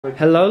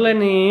Hello,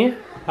 Lenny.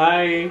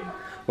 Hi.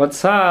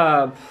 What's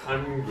up?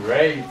 I'm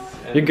great.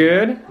 You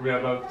good? We're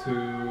about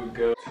to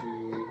go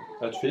to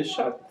a thrift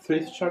shop.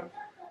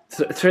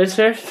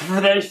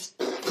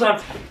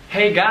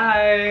 Hey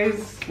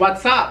guys!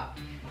 What's up?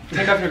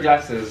 Take off your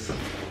glasses.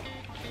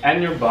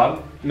 And your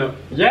bob. No.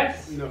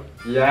 Yes? No.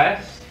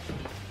 Yes.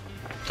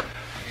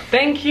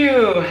 Thank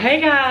you!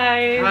 Hey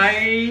guys!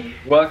 Hi.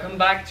 Welcome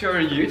back to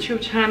our YouTube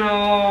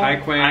channel. Hi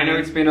Queen. I know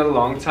it's been a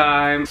long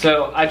time.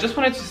 So I just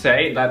wanted to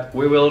say that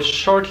we will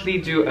shortly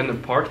do an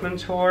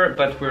apartment tour,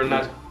 but we're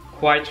not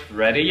quite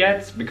ready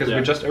yet because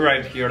we just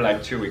arrived here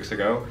like 2 weeks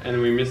ago.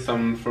 And we missed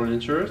some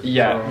furniture.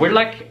 Yeah, we're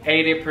like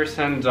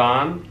 80%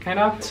 done, kind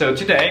of. So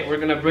today we're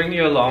gonna bring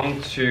you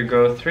along to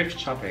go thrift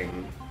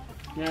shopping.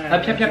 Yeah.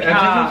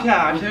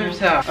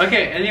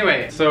 Okay,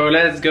 anyway, so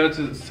let's go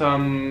to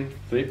some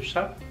thrift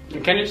shop.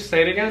 Can you just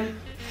say it again?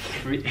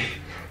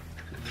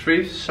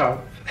 Thrift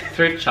shop.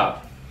 Thrift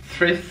shop.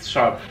 Thrift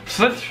shop.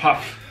 Thrift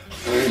shop.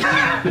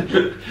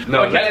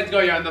 No, okay, let's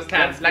go, you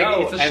understand. Like,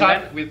 it's a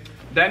shop with...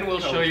 Then we'll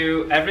show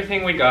you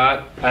everything we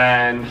got,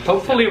 and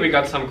hopefully we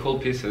got some cool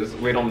pieces.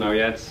 We don't know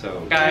yet,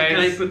 so... Guys, can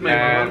I put my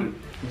bob on?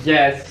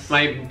 Yes.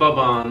 My bob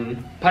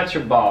on. Pat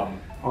your bob.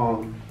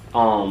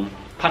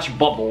 Pat your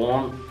bob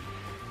on.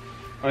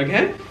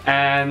 Okay.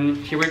 And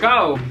here we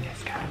go.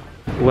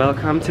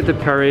 Welcome to the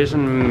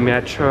Parisian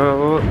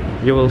metro.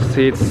 You will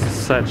see it's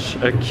such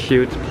a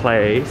cute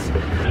place.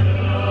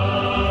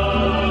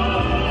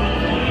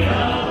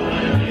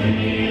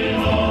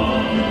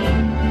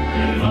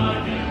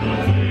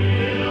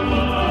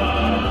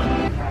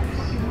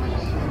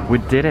 We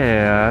did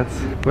it.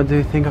 What do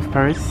you think of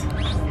Paris?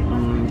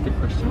 Good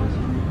question.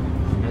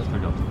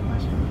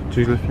 Do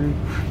you go through?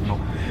 No.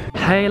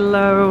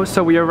 Hello.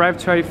 So we arrived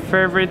to our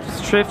favorite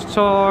thrift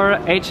store,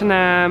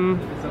 H&M.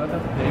 There's a lot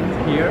of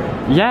things here.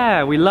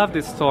 Yeah, we love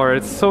this store.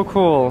 It's so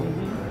cool.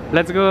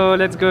 Let's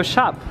go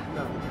shop.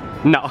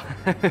 No.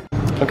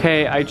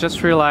 Okay, I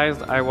just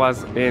realized I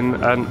was in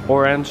an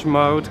orange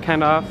mode,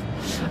 kind of.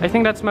 I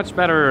think that's much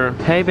better.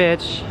 Hey,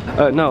 bitch.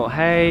 No,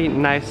 hey,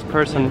 nice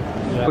person.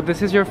 Yeah. But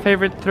this is your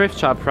favorite thrift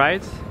shop,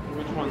 right?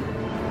 Which one?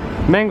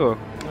 Mango.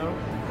 No.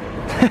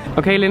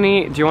 Okay,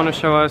 Lenny, do you want to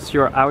show us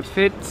your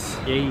outfit?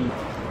 Yeah.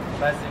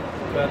 Basic,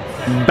 but...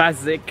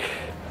 Basic.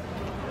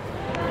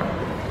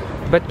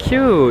 But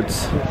cute.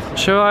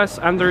 Show us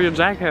under your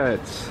jacket.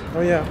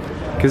 Oh yeah.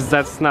 Because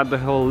that's not the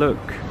whole look.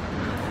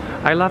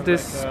 I love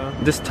this.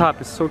 This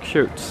top is so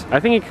cute. I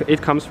think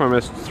it comes from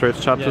a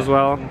thrift shop as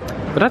well.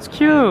 But that's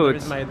cute.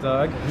 There's my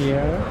dog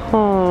here.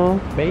 Oh,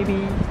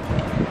 Baby.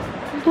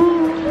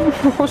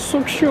 oh,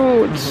 so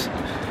cute.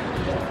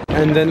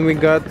 And then we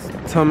got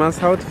Thomas'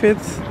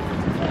 outfits.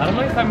 I don't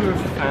know if I'm a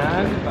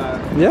fan,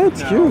 but Yeah,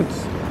 it's cute.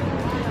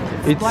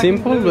 It's black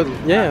simple, and blue.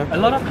 but yeah. A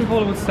lot of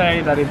people would say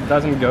that it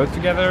doesn't go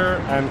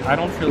together, and I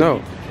don't really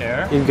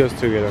care. It goes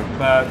together.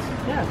 But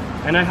yeah,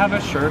 and I have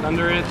a shirt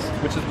under it,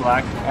 which is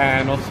black,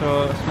 and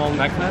also a small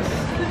necklace,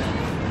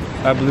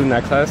 a blue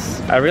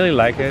necklace. I really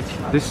like it.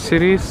 This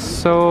city is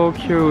so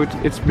cute.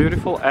 It's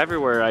beautiful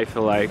everywhere, I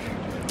feel like.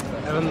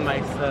 Even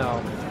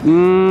myself.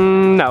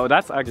 No,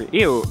 that's ugly.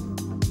 Ew.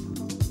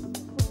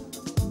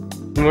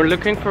 We're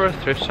looking for a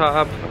thrift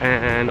shop,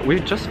 and we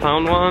just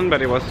found one,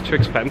 but it was too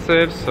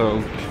expensive,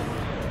 so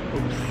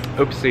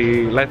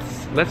oopsie.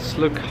 Let's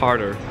look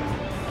harder.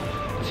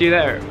 See you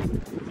there.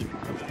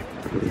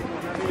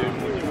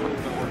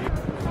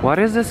 What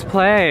is this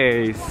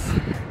place?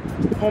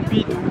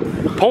 Pompidou.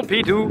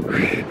 Pompidou.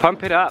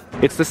 Pump it up.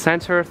 It's the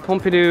center of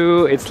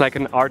Pompidou. It's like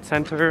an art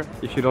center,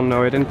 if you don't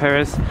know it in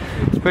Paris.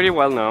 It's pretty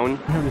well known.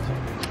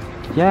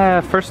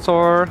 Yeah, first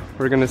store.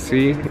 We're gonna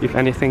see if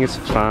anything is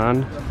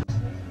fun.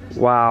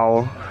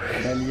 Wow.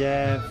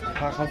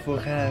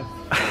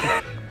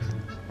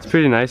 It's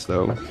pretty nice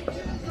though.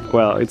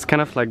 Well, it's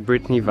kind of like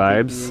Britney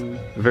vibes.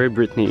 Very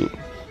Britney.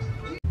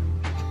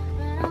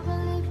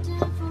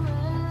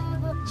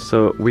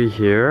 So we're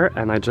here,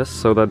 and I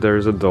just saw that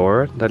there's a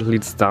door that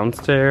leads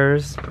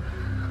downstairs.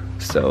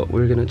 So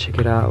we're gonna check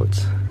it out.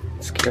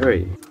 It's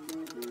scary.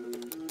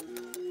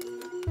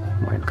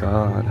 Oh my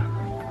god.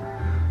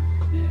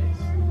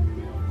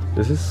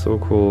 This is so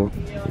cool.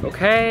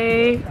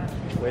 Okay.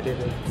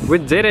 We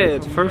did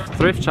it! First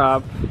thrift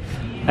shop.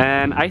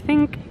 And I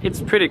think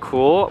it's pretty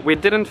cool. We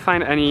didn't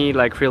find any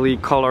like really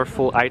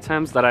colorful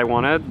items that I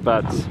wanted,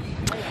 but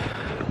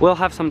we'll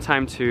have some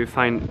time to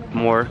find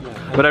more.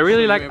 But I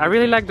really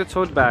like the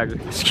tote bag.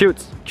 It's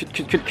cute.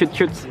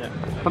 Cute. Yeah.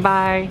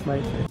 Bye-bye.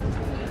 Bye.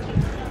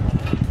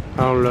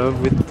 Our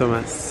love with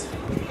Thomas.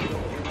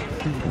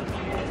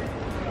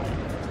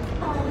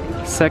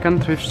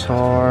 Second thrift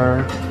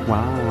store.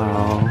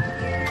 Wow.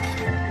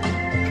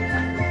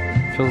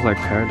 Feels like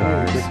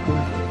paradise.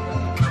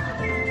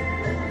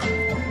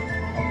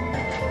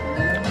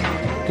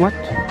 What?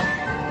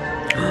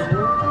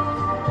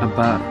 A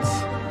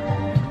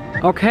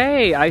bat.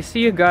 Okay, I see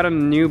you got a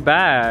new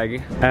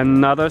bag.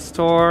 Another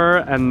store,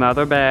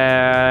 another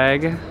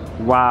bag.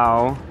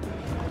 Wow.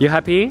 You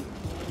happy?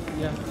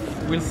 Yeah.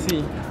 we'll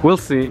see. We'll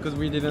see. Because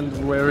we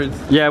didn't wear it.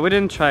 Yeah, we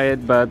didn't try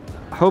it, but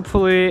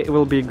hopefully it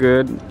will be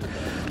good.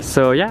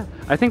 So yeah,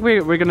 I think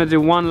we're gonna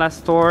do one last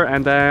store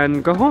and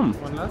then go home.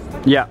 One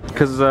last? Yeah,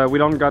 because we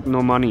don't got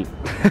no money.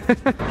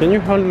 Can you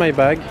hold my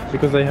bag?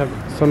 Because I have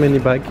so many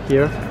bags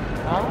here.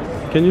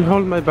 Can you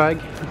hold my bag,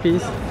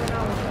 please?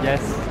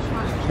 Yes.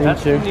 Thank you.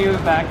 That's the new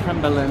bag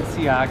from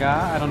Balenciaga.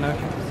 I don't know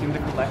if you've seen the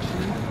collection.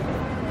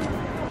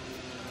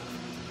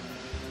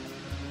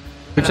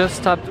 We just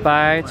stopped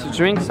by to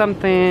drink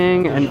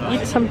something and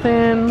eat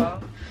something.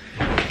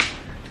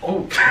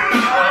 Oh.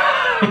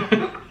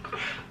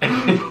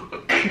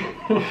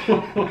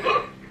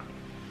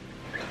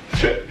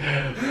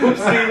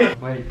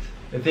 Wait.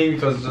 I think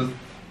it was just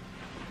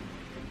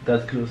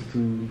that close to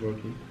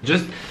broken.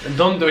 Just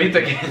don't do it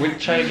again. We'll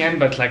try again,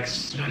 but like...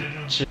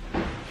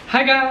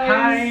 Hi guys!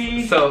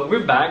 Hi! So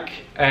we're back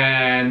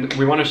and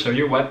we want to show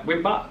you what we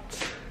bought.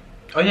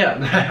 Oh yeah,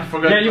 I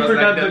forgot. Yeah, you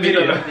forgot like the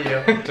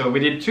video. So we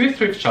did 2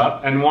 thrift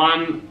shop and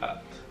 1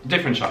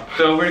 different shop.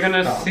 So we're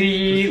gonna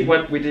see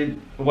what we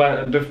did,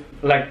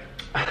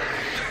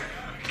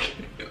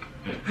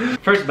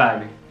 First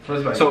bag.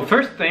 So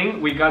first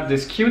thing, we got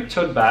this cute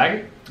tote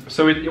bag.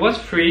 So it was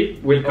free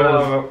with all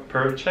our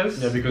purchase.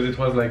 Yeah, because it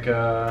was like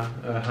a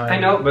high... I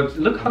know, but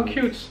look how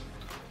cute.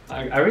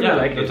 I really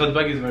like it. The tote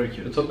bag is very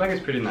cute. The tote bag is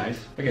pretty nice.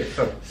 Okay,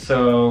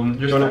 So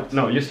you start.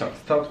 No, you start.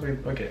 Start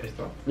with... Okay, I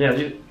start. Yeah,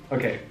 you...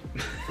 Okay.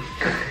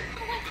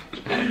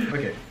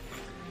 Okay.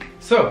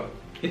 So,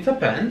 it's a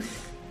pants.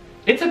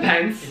 It's a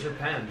pants. It's a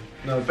pen.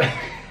 No, a pen.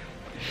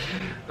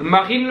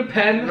 Marine Le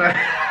Pen.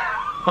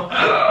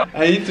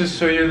 I need to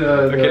show you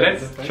the... Okay,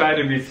 let's try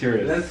to be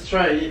serious. Let's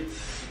try it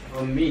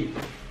on me.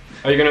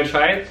 Are you gonna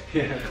try it?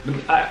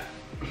 Yeah.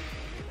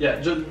 Yeah,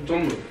 just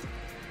don't move.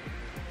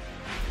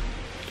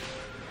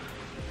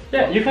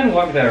 Yeah, you can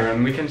walk there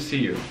and we can see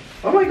you.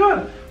 Oh my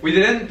god! We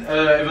didn't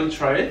even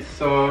try it,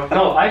 so...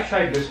 No, I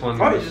tried this one.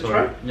 Oh, you did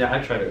try? Yeah, I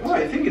tried it. Oh,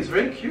 I think it's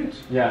very cute.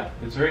 Yeah,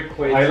 it's very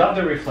quick. I love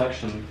the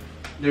reflection.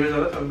 There is a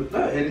lot of...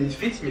 No, and it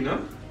fits me, no?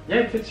 Yeah,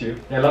 it fits you.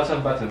 Yeah, lots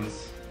of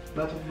buttons.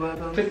 Lot of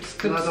buttons. Clips,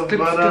 clips, lot of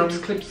clips, buttons.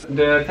 clips, clips.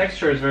 The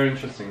texture is very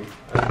interesting.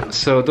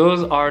 So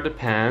those are the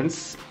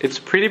pants. It's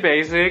pretty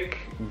basic,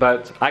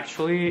 but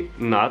actually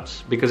not,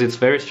 because it's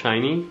very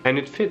shiny and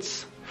it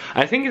fits.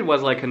 I think it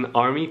was like an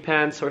army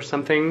pants or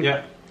something.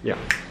 Yeah. Yeah.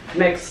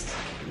 Next.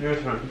 Your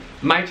turn.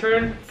 My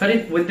turn. Put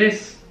it with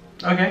this.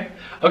 Okay.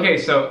 Okay,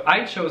 so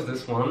I chose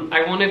this one.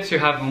 I wanted to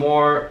have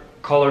more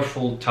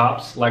colorful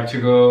tops, like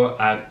to go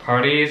at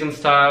parties and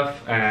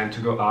stuff and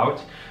to go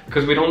out,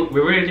 because we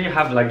really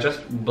have like just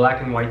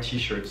black and white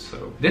t-shirts.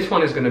 So this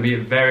one is gonna be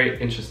very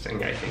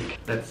interesting, I think.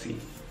 Let's see.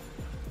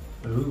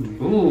 Ooh.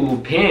 Ooh,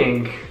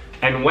 pink.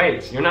 And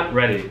wait, you're not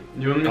ready.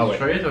 You want me to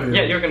try it or you...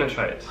 Yeah, you're gonna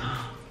try it.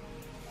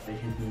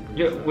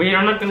 We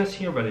are not gonna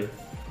see your body.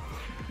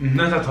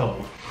 Not at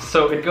all.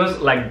 So it goes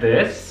like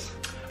this,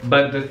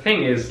 but the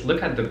thing is,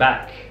 look at the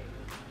back.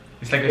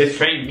 It's like a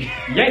string.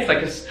 Yeah, it's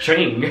like a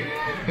string.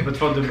 But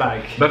for the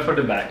back. But for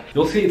the back.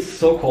 You'll see it's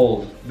so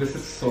cold. This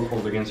is so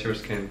cold against your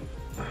skin.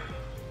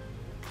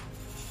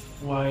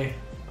 Why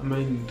am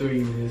I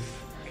doing this?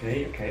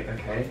 Okay, okay,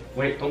 okay.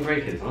 Wait, don't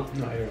break it, huh?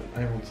 No,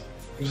 I won't.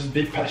 Just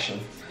be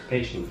patient.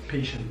 Patient.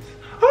 Patient.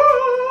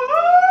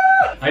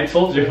 I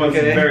told you it was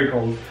Okay. very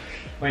cold.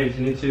 Wait,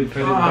 you need to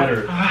put it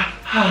better.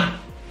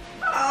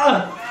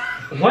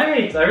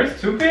 Wait, are you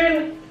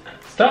stupid?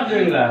 Stop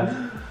doing that.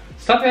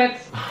 Stop it.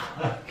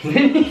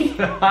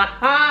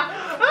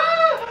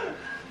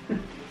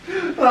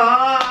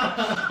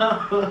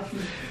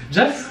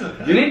 Just,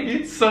 you need,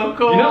 It's so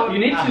cold. you know, you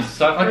need to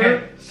suffer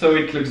Okay. so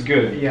it looks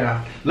good.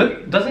 Yeah.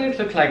 Look, doesn't it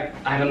look like,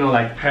 I don't know,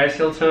 like Paris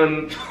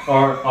Hilton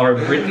or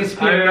Britney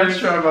Spears? I'm not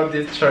sure about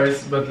this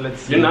choice, but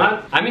let's see. You're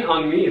not? I mean,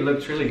 on me it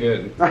looks really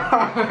good.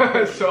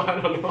 So I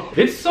don't know.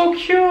 It's so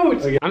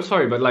cute! Okay. I'm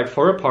sorry, but like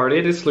for a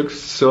party, this looks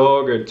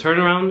so good. Turn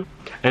around,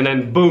 and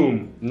then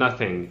boom,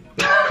 nothing.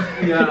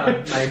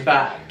 Yeah, my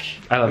back.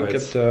 I love Look it.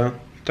 at the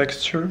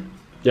texture.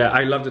 Yeah,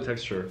 I love the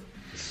texture.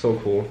 It's so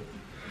cool.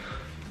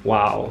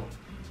 Wow.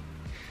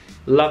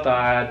 Love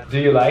that. Do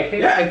you like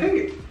it? Yeah, I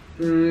think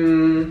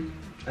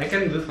I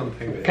can do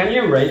something with it. Can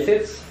you rate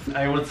it?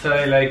 I would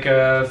say like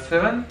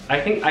 7. I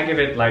think I give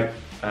it like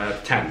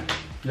 10.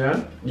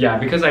 Yeah? Yeah,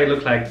 because I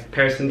look like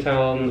Paris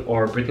Hilton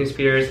or Britney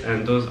Spears,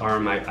 and those are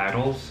my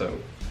idols, so.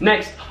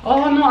 Next!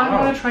 Oh no, I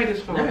want to try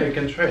this one. Yeah, you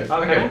can try it.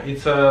 Okay.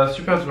 It's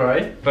super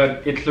dry.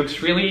 But it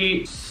looks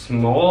really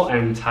small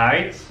and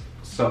tight,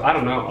 so I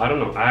don't know,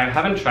 I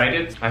haven't tried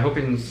it. I hope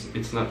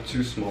it's not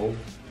too small.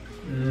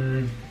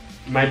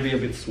 Might be a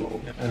bit small.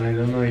 And I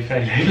don't know if I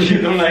like it.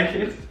 You don't like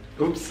it?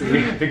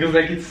 Oopsie. Because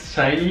like it's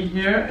shiny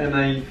here, and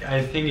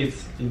I think it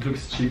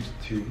looks cheap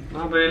too.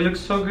 No, but it looks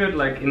so good,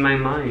 like in my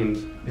mind.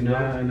 You know?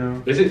 Yeah, I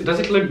know. Does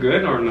it look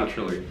good or not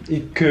really?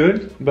 It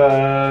could,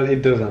 but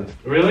it doesn't.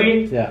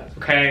 Really? Yeah.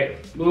 Okay.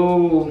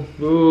 Ooh.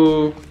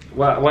 Ooh.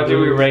 What do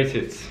we rate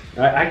it?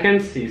 I can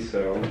see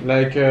so.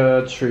 Like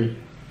 3.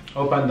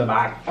 open the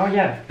bag. Oh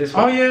yeah, this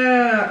Oh one.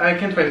 yeah, I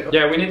can't wait.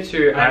 Yeah, we need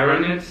to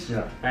iron it.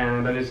 Yeah.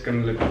 And then it's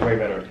gonna look way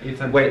better.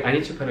 Wait, I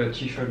need to put a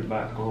t-shirt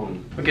back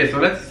on. Okay, so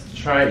let's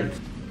try it.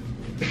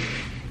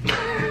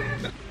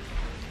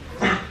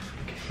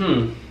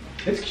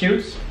 It's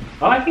cute.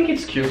 Oh, I think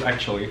it's cute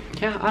actually.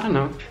 Yeah, I don't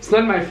know. It's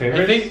not my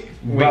favorite. I think.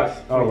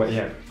 Wait,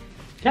 yeah.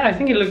 Yeah, I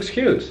think it looks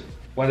cute.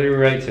 What do you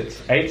rate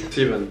it? 8?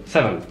 7.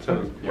 7.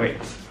 7. Yeah. Wait.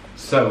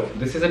 So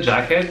this is a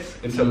jacket.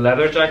 It's a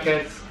leather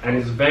jacket, and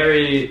it's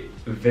very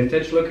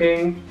vintage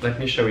looking. Let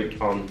me show it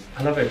on.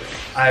 I love it.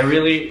 I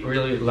really,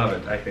 really love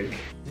it. I think.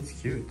 It's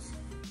cute.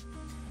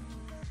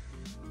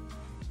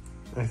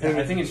 I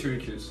think it's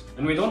really cute.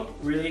 And we don't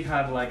really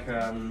have like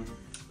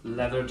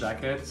leather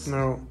jackets.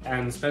 No.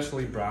 And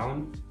especially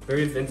brown.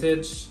 Very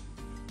vintage.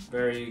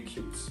 Very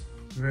cute.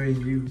 Very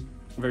you.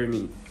 Very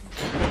me.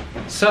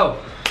 So,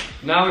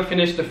 now we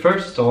finished the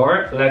first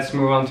store. Let's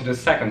move on to the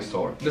second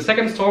store. The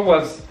second store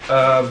was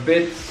a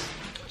bit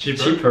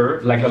cheaper,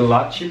 like a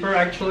lot cheaper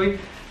actually.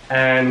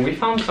 And we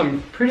found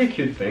some pretty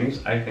cute things,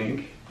 I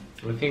think.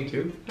 I think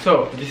too.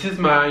 So, this is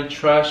my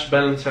trash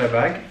balancer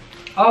bag.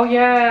 Oh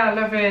yeah, I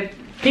love it.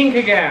 Pink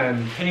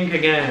again. Pink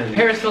again.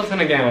 Paris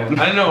Hilton again.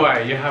 I don't know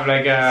why, you have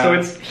like a... So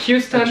it's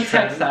Houston,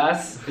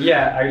 Texas.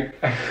 Yeah,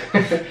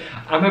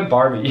 I'm a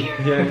Barbie.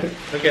 Yeah.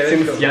 Okay,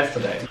 Since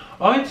yesterday.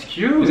 Oh, it's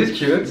cute. Is it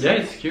cute? Yeah,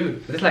 it's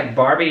cute. Is it like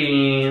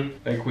Barbie?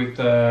 Like with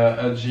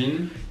a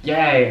jean.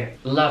 Yay,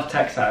 love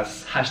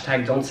Texas.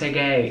 Hashtag don't say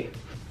gay.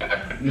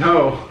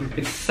 No.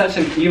 It's such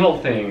an evil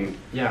thing.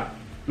 Yeah.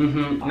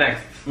 Mm-hmm.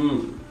 Next.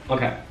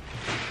 Okay.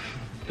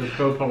 The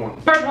purple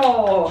one.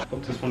 Purple!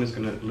 Hope this one is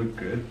gonna look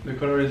good. The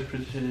color is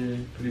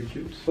pretty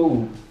cute.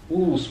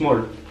 Ooh,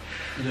 small.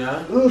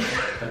 Yeah.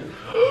 Oof.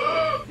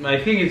 I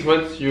think it's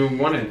what you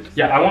wanted.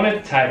 Yeah, I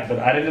wanted tight, but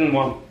I didn't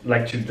want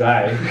like to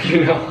die,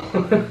 you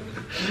know?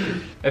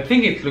 I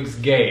think it looks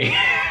gay.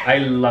 I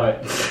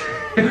love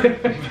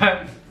it.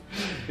 But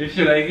if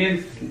you like it,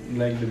 it's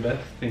like the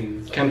best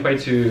thing. Can't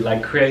wait to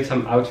like create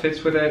some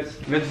outfits with it.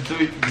 Let's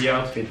do the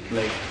outfit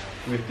like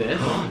with this.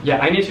 Yeah,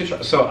 I need to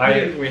try. So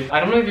I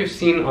don't know if you've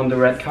seen on the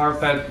red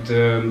carpet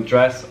the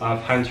dress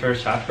of Hunter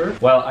Schafer.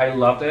 Well, I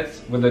loved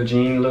it with the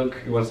jean look.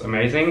 It was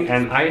amazing,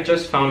 and I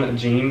just found a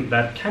jean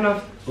that kind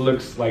of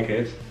looks like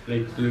it.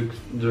 Like looks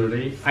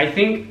dirty. I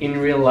think in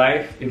real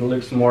life it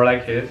looks more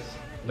like it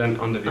than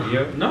on the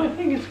video. No, I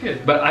think it's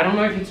good. But I don't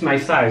know if it's my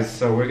size,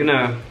 so we're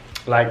gonna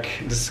like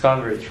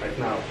discover it right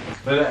now.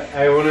 But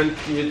I wanted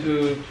you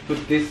to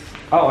put this.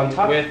 Oh, on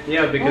top?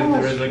 Yeah, because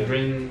there is a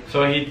green.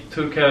 So he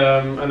took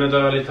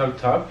another little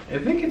top. I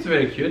think it's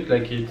very cute.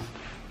 Like it's.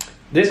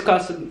 This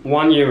cost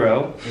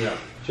 €1. Yeah. Do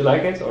you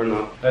like it or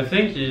not? I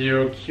think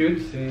you're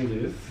cute in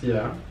this.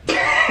 Yeah.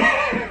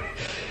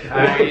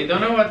 I don't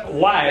know what.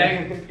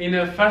 Why? Like, in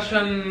a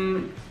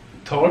fashion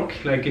talk,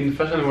 like in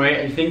fashion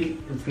way, I think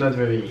it's not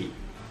very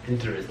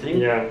interesting.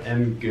 Yeah.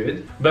 And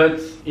good, but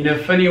in a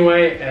funny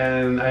way.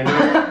 And I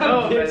know.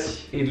 No, but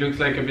Bitch. it looks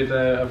like a bit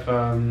of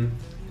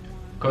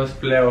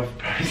cosplay of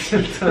Paris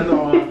Hilton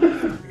or...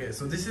 Okay,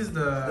 so this is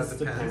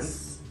the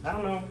pants. I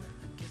don't know.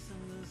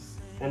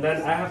 And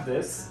then I have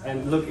this,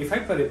 and look, if I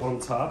put it on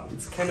top,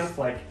 it's kind of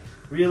like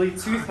really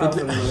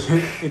 2000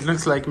 look. It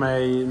looks like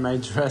my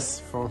dress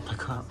for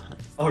Pakora.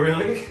 Oh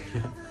really?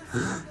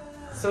 Yeah.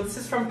 So this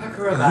is from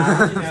Pakora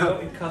bag, you know,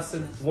 it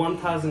costed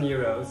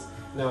 €1,000.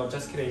 No,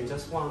 just kidding,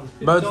 just one.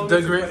 But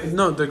the green,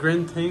 no, the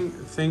green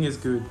thing is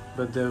good,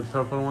 but the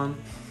purple one.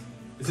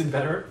 Is it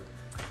better?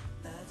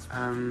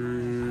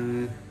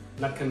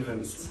 Not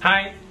convinced.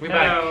 Hi, we're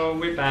back. Hello,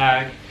 we're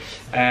back.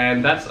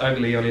 And that's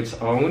ugly on its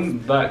own,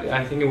 but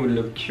I think it would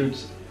look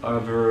cute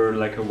over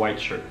like a white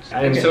shirt.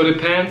 And so the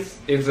pants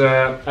is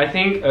I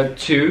think a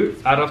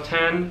 2 out of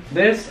 10.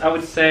 This I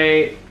would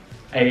say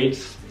 8,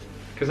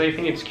 because I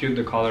think it's cute,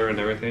 the color and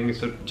everything.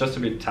 It's just a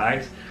bit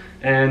tight.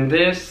 And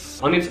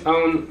this on its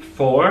own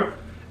 4,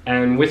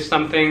 and with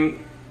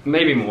something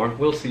maybe more.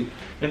 We'll see.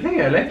 I think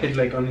I like it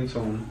like on its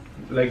own,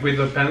 like with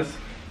the pants.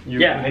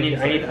 I need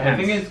pants. I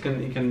think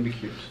it can be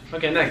cute.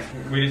 Okay, next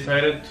we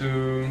decided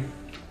to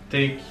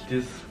take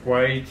this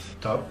white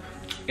top.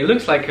 It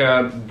looks like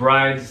a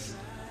bride's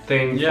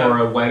thing for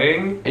a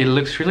wedding. It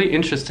looks really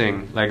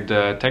interesting, like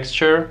the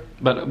texture,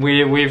 but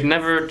we've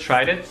never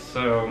tried it,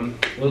 so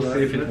we'll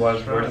see if it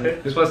was worth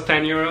it. This was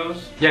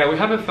 €10. Yeah, we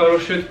have a photo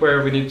shoot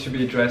where we need to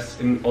be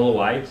dressed in all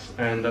white,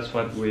 and that's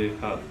what we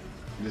thought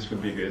this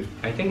would be good.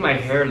 I think my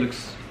hair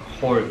looks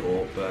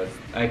horrible, but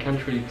I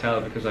can't really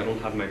tell because I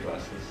don't have my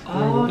glasses.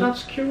 Oh,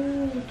 that's cute.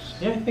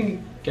 Yeah, I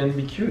think it can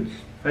be cute.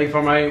 Like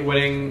for my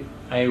wedding,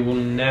 I will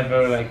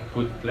never like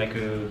put like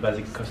a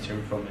basic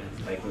costume from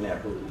it. Like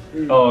never.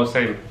 Oh,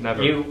 same.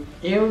 Never. Ew.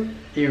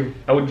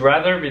 I would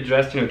rather be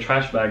dressed in a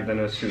trash bag than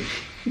a suit.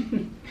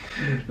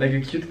 Like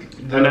a cute.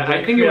 And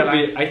I think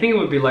it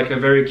would be like a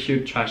very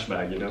cute trash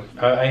bag, you know.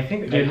 I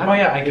think. Do you have, oh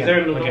yeah, I can. Is there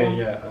another okay, one?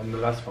 yeah, and the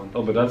last one.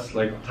 Oh, but that's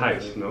like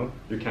tight, no?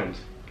 You can't.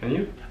 Can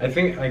you? I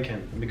think I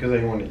can because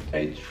I want it.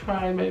 I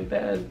try my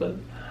best, but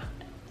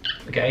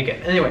okay, I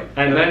can. Anyway,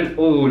 and then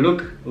oh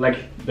look, like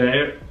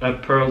there, a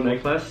pearl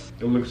necklace.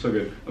 It looks so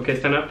good. Okay,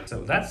 stand up.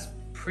 So that's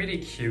pretty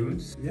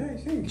cute. Yeah, I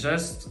think.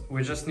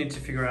 We just need to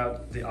figure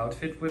out the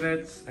outfit with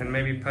it and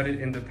maybe put it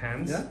in the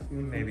pants. Yeah,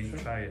 maybe sure.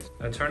 try it.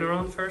 Turn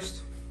around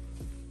first.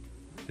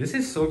 This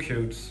is so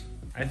cute.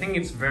 I think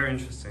it's very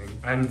interesting.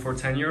 And for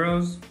 10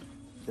 euros,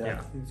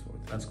 yeah,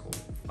 that's cool.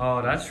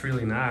 Oh, that's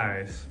really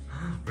nice.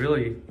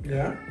 Really?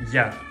 Yeah?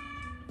 Yeah,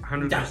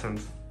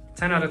 100%.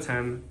 10 out of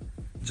 10.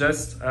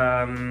 Just,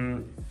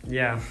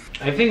 yeah.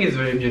 I think it's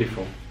very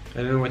beautiful.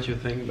 I don't know what you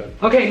think, but...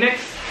 Okay,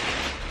 next.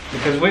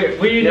 Because we're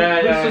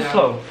so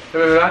slow.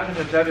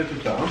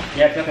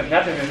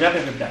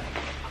 Yeah,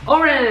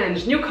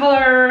 orange, new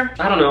color.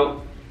 I don't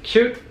know.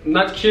 Cute,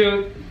 not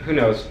cute, who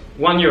knows?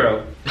 1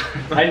 euro.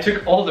 I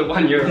took all the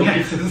 1 euro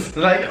pieces.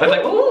 Like, I was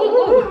like,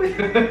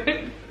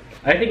 ooh.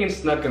 I think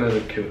it's not gonna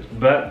look cute,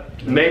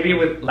 but maybe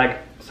with like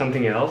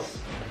something else.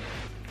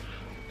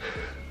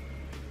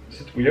 Is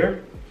it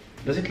weird?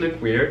 Does it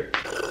look weird?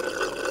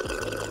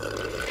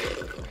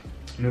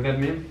 look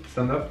at me,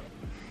 stand up.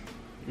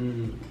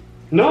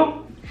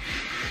 No?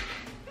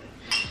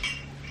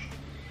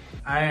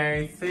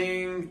 I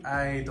think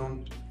I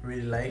don't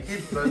really like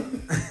it, but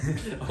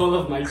All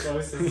of my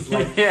choices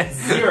like yes.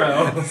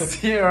 zero.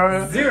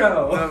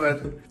 Zero. No,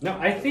 but No,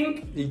 I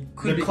think it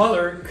could the be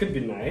color could be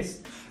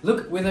nice.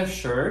 Look with a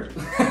shirt.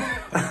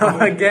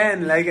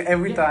 again, like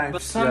every time.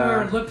 But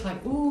somewhere it looked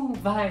like ooh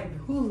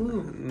vibe,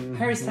 ooh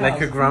hairstyle.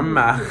 Like a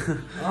grandma.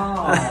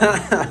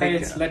 Oh,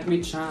 hey, let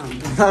me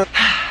chant.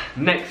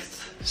 Next.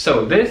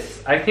 So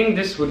this, I think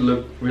this would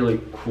look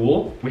really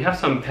cool. We have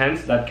some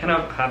pants that kind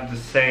of have the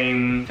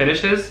same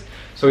finishes.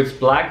 So it's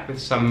black with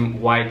some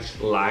white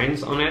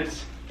lines on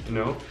it, you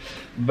know.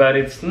 But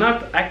it's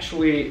not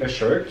actually a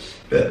shirt.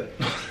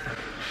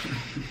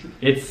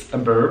 It's a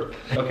burp.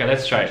 Okay,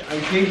 let's try it. I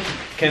think it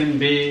can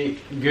be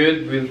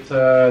good with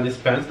these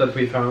pants that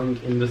we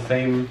found in the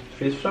same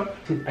thrift shop.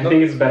 I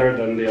think it's better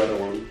than the other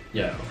one.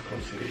 Yeah, of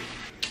course it is.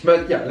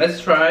 But yeah,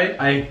 let's try.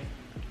 I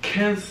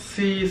can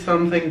see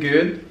something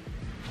good,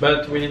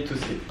 but we need to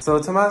see. So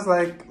Thomas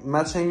like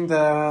matching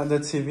the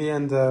TV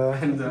and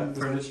the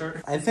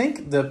Furniture. I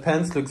think the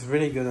pants looks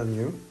really good on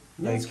you.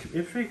 Yeah, Like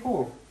it's pretty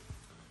cool.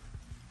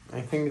 I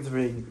think it's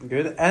really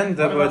good, and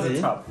the What about body.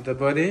 the top? The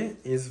body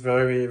is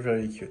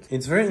very cute.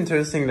 It's very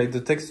interesting. Like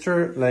the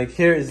texture, like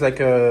here is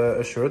like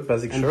a shirt,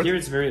 basic And shirt. here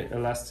it's very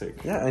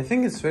elastic. Yeah, I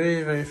think it's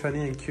very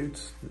funny and cute.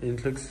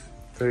 It looks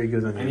very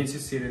good on I you. need to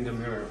see it in the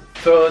mirror.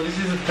 So this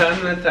is a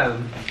 10 and a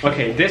 10.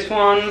 Okay, this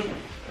one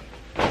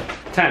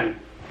 10.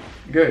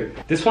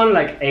 Good. This one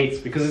like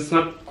 8 because it's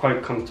not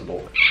quite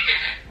comfortable.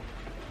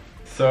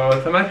 So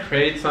Thomas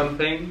create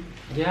something.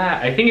 Yeah,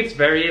 I think it's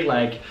very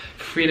like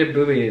free the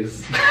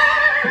boobies.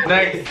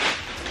 Next.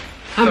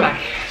 I'm back.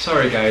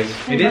 Sorry guys.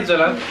 It is the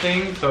last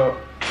thing, so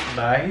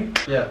bye.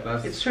 Yeah,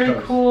 that's It's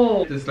really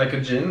cool. It's like a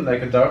jean,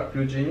 like a dark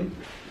blue jean.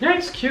 Yeah,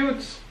 it's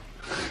cute.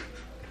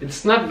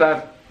 It's not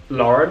that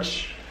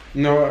large.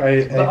 No,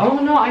 But oh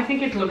no, I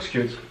think it looks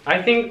cute.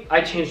 I think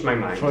I changed my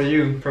mind. For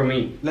you. For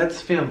me.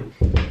 Let's film.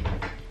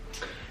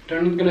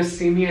 They're not gonna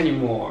see me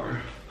anymore.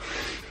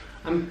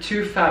 I'm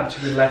too fab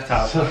to be left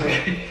out.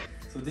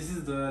 So this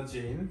is the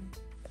jean.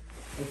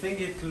 I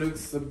think it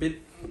looks a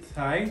bit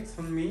tight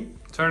on me.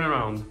 Turn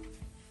around.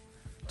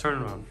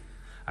 Turn around.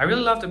 I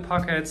really love the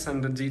pockets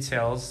and the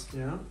details.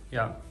 Yeah.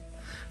 Yeah.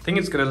 I think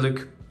it's gonna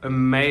look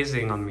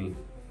amazing on me.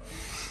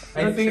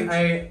 I think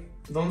I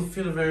don't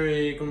feel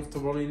very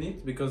comfortable in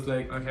it because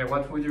like Okay,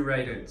 what would you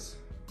rate it?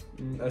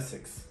 a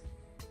 6.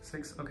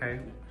 6? Okay.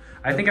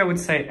 I think I would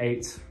say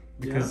 8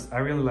 because I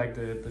really like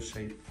the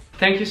shape.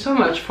 Thank you so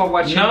much for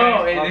watching. No,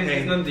 guys. this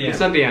is not the end. It's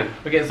not the end.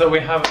 Okay, so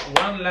we have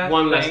one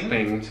last thing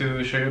thing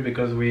to show you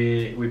because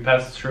we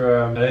passed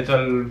through a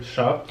little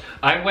shop.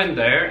 I went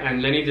there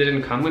and Lenny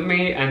didn't come with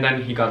me and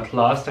then he got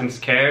lost and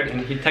scared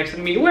and he texted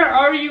me, "Where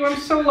are you? I'm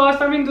so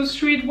lost, I'm in the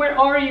street, where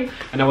are you?"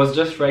 And I was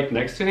just right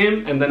next to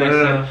him and then I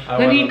said,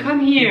 "Lenny,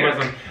 come here."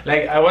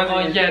 Like I was Oh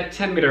yeah,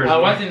 10 meters. I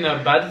was in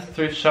a bad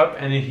thrift shop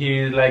and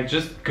he like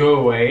just go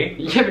away.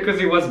 Yeah, because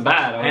he was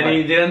bad. And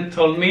he didn't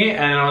told me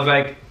and I was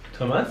like,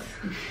 "Thomas,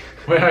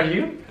 where are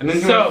you?" And then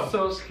he was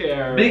so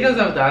scared. Because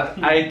of that,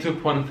 I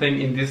took one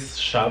thing in this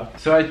shop.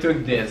 So I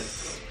took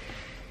this.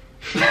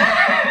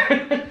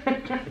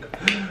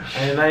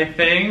 And I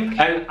think...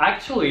 And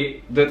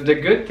actually, the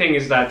good thing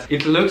is that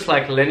it looks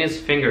like Lenny's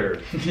finger.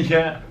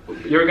 Yeah.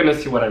 You're gonna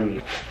see what I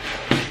mean.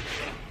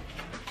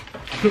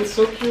 It's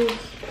so cute.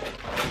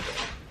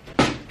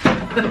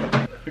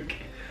 Okay.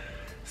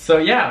 So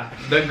yeah,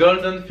 the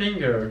golden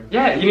finger.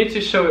 Yeah, you need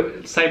to show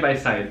it side by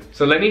side.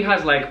 So Lenny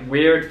has like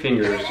weird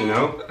fingers, you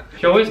know?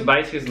 He always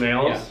bites his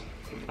nails.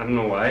 Yeah. I don't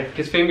know why.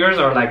 His fingers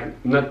are like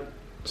not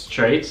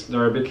straight,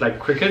 they're a bit like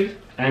crooked.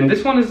 And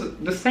this one is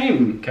the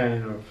same.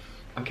 Kind of.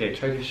 Okay,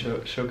 try to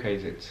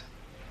showcase it.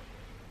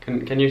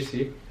 Can you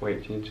see?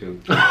 Wait, you need to.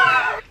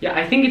 Yeah,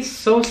 I think it's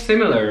so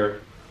similar.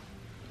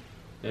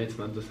 Yeah, it's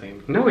not the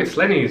same. No, it's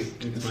Lenny's.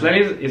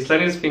 It's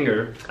Lenny's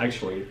finger,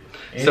 actually.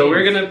 So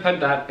we're gonna put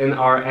that in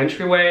our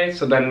entryway,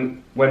 so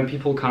then when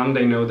people come,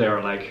 they know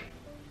they're like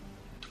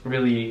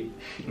really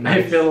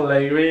nice. I feel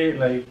like really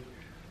like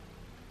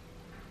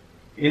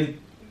it.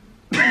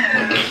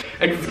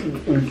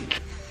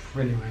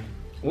 Anyway.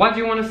 What do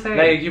you want to say?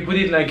 Like you put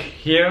it like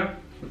here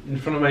in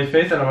front of my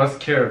face and I was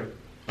scared.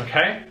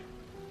 Okay?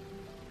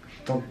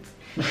 Don't.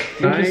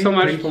 Thank you so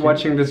much for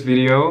watching this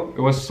video.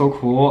 It was so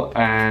cool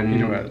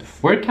and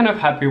we're kind of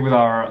happy with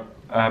our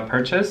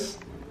purchase.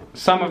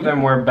 Some of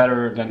them were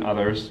better than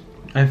others.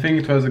 I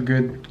think it was a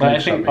good But I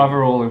think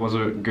overall it was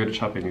a good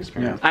shopping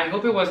experience. Yeah. I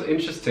hope it was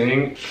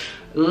interesting.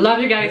 Love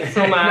you guys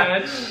so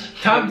much.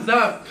 Thumbs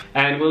up.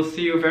 And we'll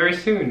see you very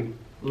soon.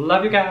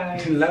 Love you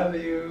guys. Love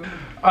you.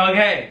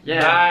 Okay.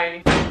 Yeah.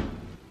 Bye.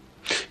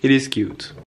 It is cute.